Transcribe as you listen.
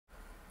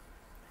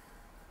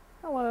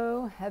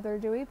Hello, Heather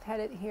Dewey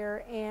Pettit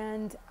here,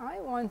 and I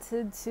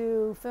wanted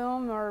to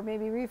film or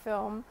maybe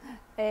refilm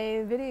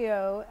a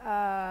video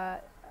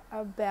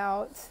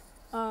about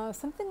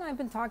something I've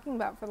been talking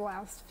about for the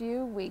last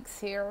few weeks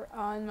here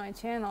on my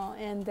channel,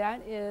 and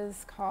that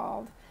is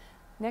called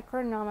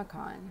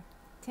Necronomicon,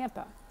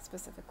 Tampa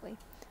specifically.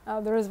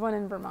 There is one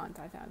in Vermont,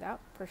 I found out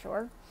for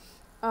sure,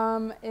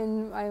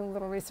 in my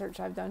little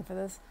research I've done for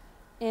this.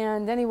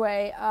 And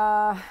anyway,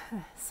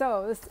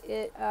 so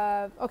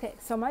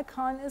my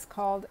con is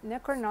called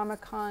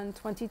Necronomicon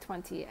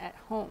 2020 at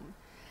home.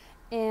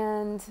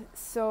 And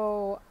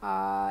so,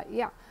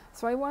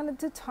 so I wanted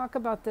to talk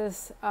about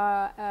this.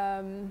 I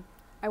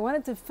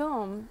wanted to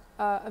film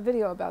a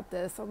video about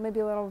this, or maybe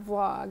a little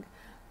vlog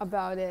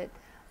about it,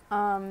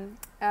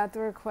 at the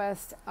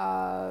request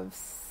of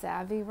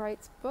Savvy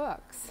Writes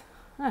Books.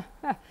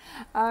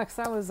 Because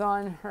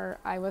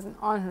I wasn't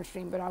on her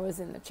stream, but I was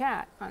in the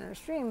chat on her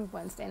stream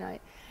Wednesday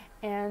night,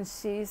 and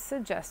she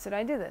suggested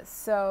I do this.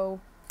 So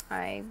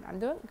I'm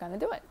gonna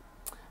do it.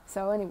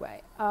 So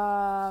anyway,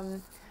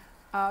 so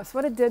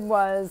what I did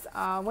was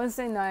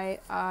Wednesday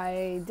night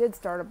I did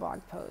start a blog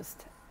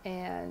post,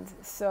 and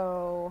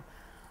so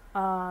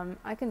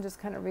I can just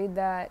kind of read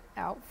that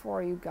out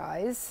for you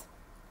guys.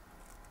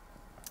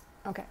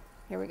 Okay,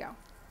 here we go.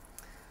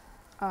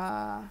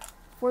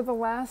 For the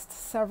last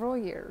several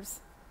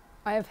years,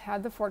 I have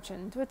had the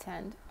fortune to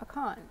attend a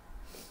con,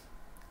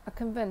 a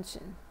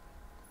convention,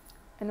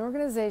 an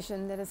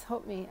organization that has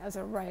helped me as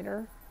a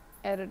writer,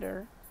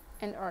 editor,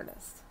 and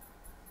artist,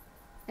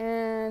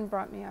 and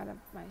brought me out of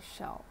my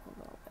shell a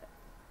little bit.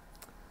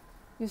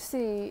 You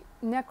see,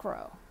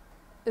 Necro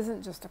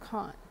isn't just a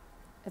con,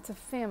 it's a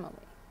family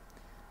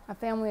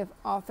of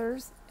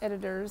authors,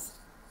 editors,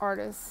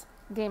 artists,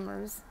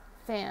 gamers,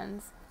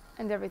 fans,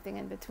 and everything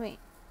in between.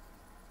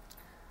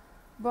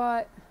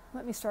 But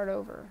let me start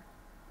over.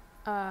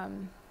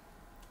 For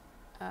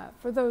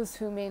those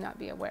who may not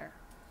be aware,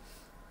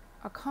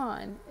 a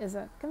con is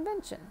a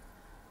convention,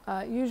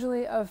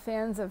 usually of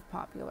fans of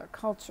popular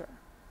culture.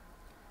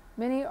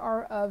 Many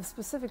are of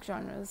specific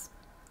genres,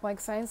 like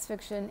science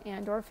fiction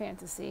and or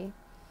fantasy,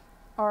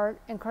 art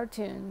and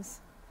cartoons,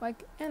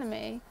 like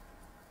anime,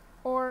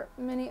 or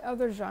many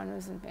other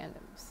genres and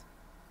fandoms.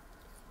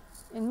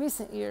 In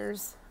recent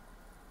years,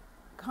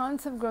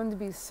 cons have grown to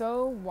be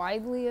so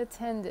widely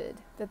attended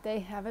that they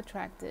have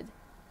attracted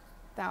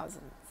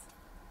thousands.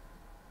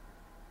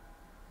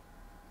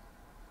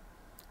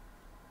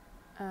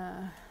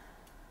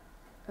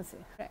 Let's see.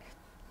 Okay.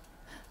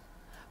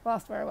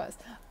 Lost where I was.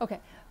 Okay.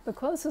 The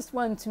closest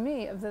one to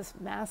me of this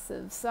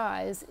massive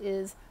size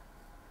is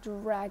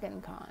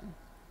Dragon Con,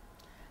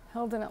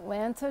 held in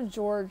Atlanta,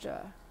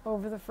 Georgia,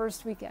 over the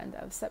first weekend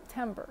of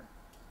September.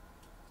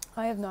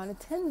 I have not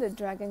attended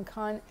Dragon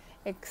Con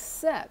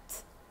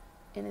except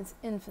in its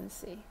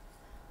infancy,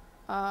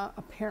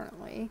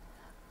 apparently,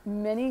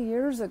 many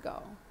years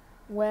ago,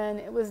 when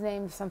it was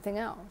named something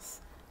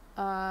else.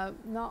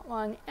 Not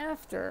long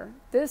after,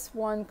 this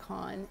one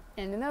con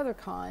and another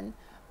con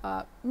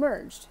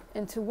merged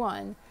into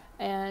one,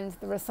 and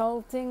the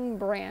resulting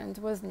brand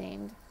was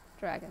named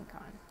Dragon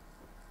Con.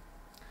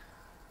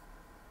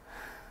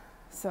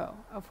 So,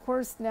 of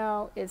course,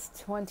 now it's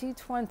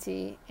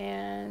 2020,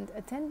 and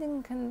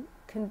attending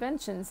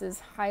conventions is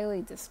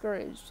highly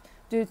discouraged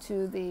due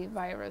to the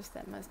virus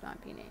that must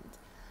not be named.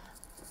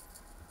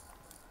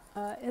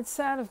 It's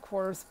sad, of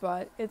course,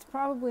 but it's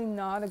probably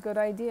not a good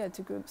idea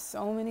to group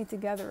so many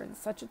together in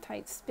such a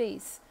tight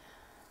space.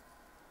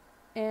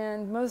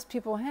 And most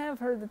people have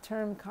heard the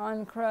term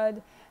con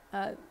crud,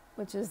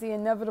 which is the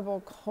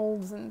inevitable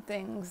colds and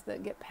things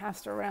that get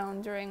passed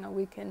around during a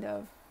weekend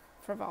of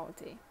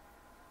frivolity.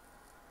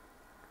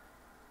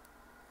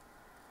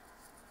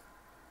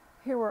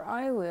 Here where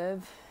I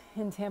live,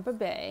 in Tampa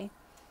Bay,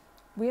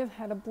 we have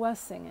had a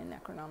blessing in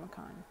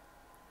Necronomicon.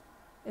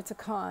 It's a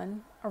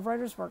con, a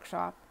writer's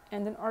workshop,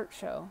 and an art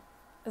show,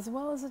 as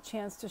well as a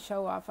chance to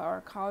show off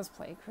our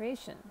cosplay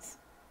creations.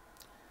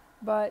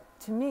 But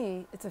to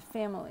me, it's a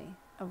family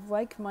of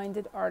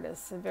like-minded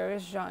artists of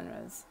various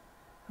genres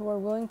who are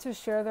willing to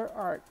share their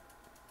art,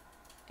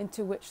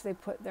 into which they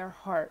put their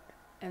heart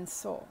and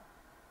soul.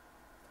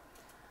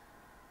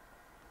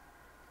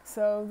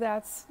 So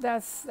that's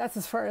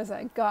as far as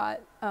I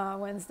got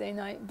Wednesday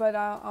night, but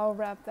I'll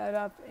wrap that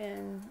up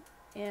and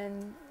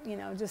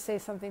just say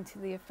something to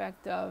the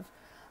effect of,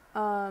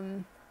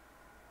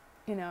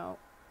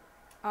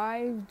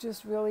 I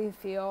just really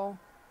feel,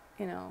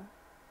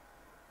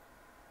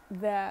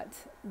 that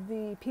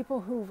the people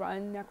who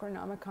run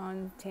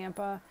Necronomicon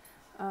Tampa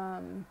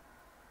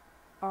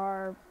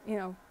are,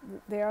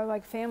 they are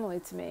like family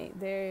to me.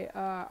 They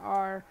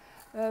are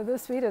the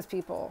sweetest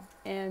people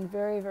and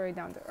very, very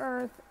down to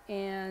earth,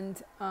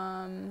 and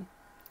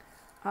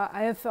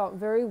I have felt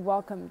very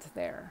welcomed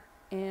there.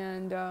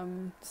 And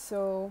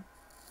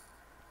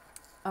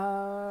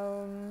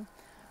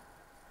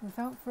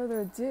without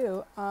further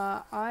ado,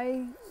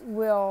 I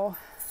will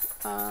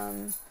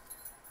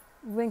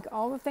link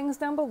all the things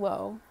down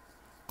below.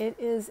 It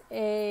is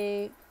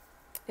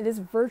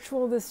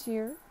virtual this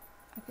year.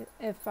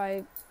 If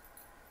I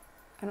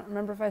I don't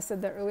remember if I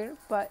said that earlier,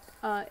 but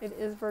it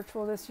is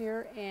virtual this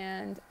year,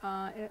 and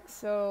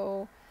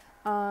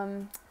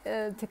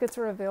tickets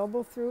are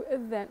available through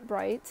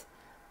Eventbrite.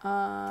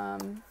 I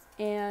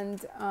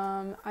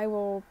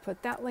will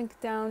put that link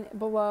down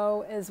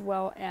below, as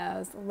well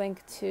as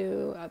link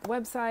to the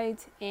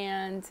website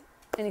and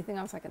anything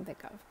else I can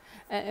think of.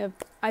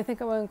 I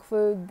think I will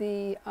include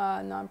the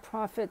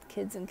nonprofit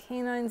Kids and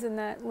Canines in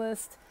that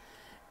list.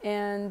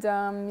 And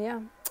yeah,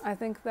 I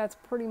think that's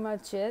pretty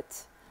much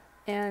it.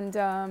 And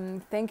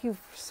thank you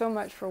so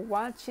much for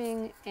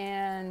watching.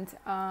 And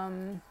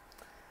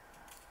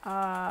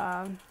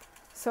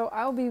so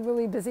I'll be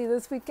really busy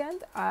this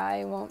weekend.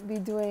 I won't be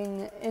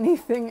doing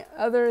anything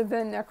other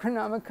than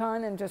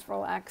Necronomicon and just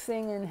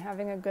relaxing and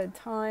having a good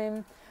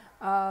time.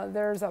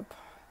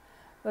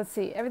 Let's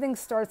see, everything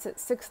starts at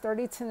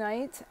 6:30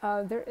 tonight.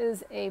 There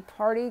is a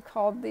party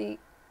called the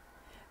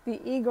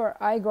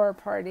Igor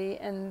party,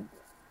 and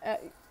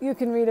you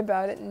can read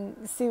about it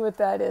and see what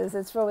that is.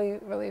 It's really,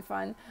 really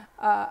fun.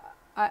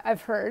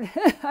 I've heard.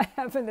 I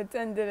haven't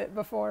attended it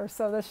before,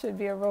 so this should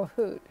be a real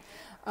hoot.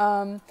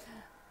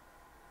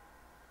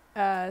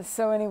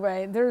 So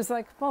anyway, there's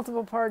like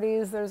multiple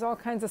parties. There's all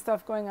kinds of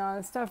stuff going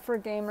on, stuff for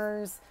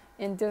gamers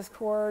in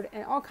Discord,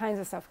 and all kinds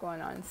of stuff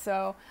going on.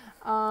 So,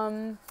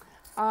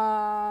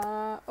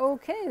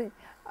 okay.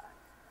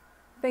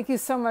 Thank you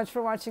so much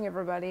for watching,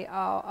 everybody.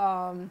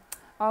 I'll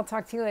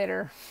talk to you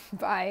later.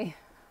 Bye.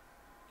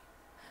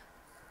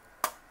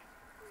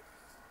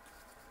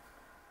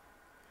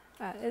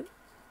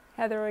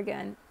 Heather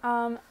again.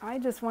 I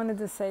just wanted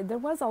to say there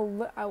was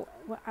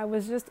I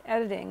was just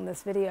editing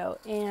this video,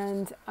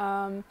 and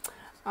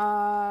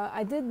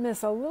I did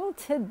miss a little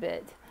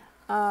tidbit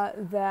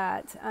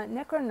that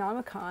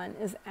Necronomicon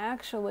is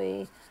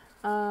actually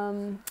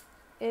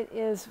it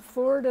is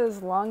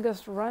Florida's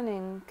longest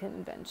running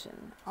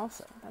convention.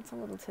 Also, that's a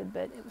little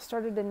tidbit. It was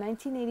started in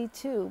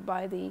 1982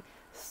 by the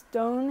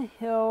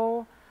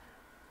Stonehill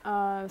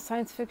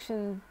Science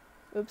Fiction.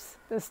 Oops,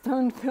 the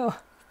Stonehill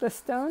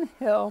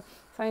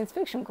Science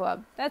Fiction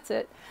Club. That's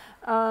it.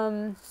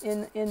 In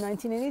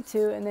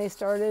 1982, and they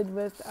started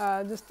with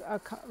just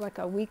like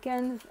a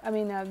weekend. I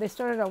mean, they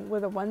started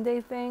with a one-day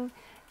thing,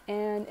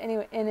 and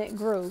anyway, and it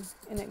grew,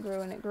 and it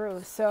grew, and it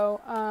grew. So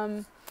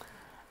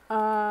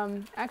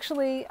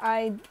actually,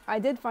 I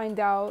did find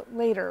out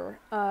later.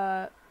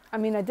 I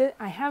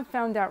have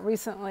found out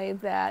recently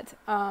that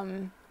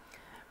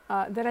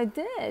that I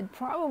did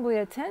probably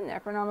attend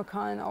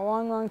Necronomicon a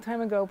long, long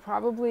time ago,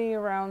 probably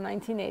around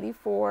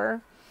 1984,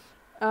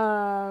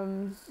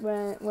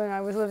 when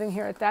I was living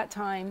here at that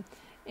time.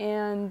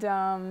 And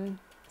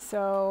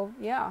so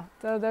yeah,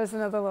 so there's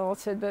another little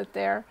tidbit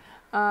there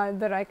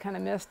that I kind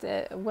of missed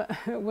it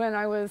when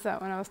I was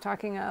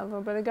talking a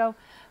little bit ago.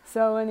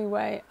 So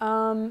anyway,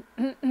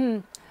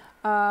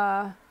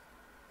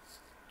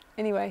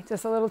 anyway,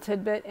 just a little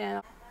tidbit.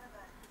 And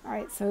all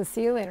right, so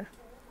see you later.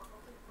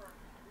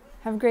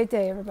 Have a great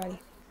day, everybody.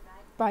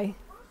 Bye.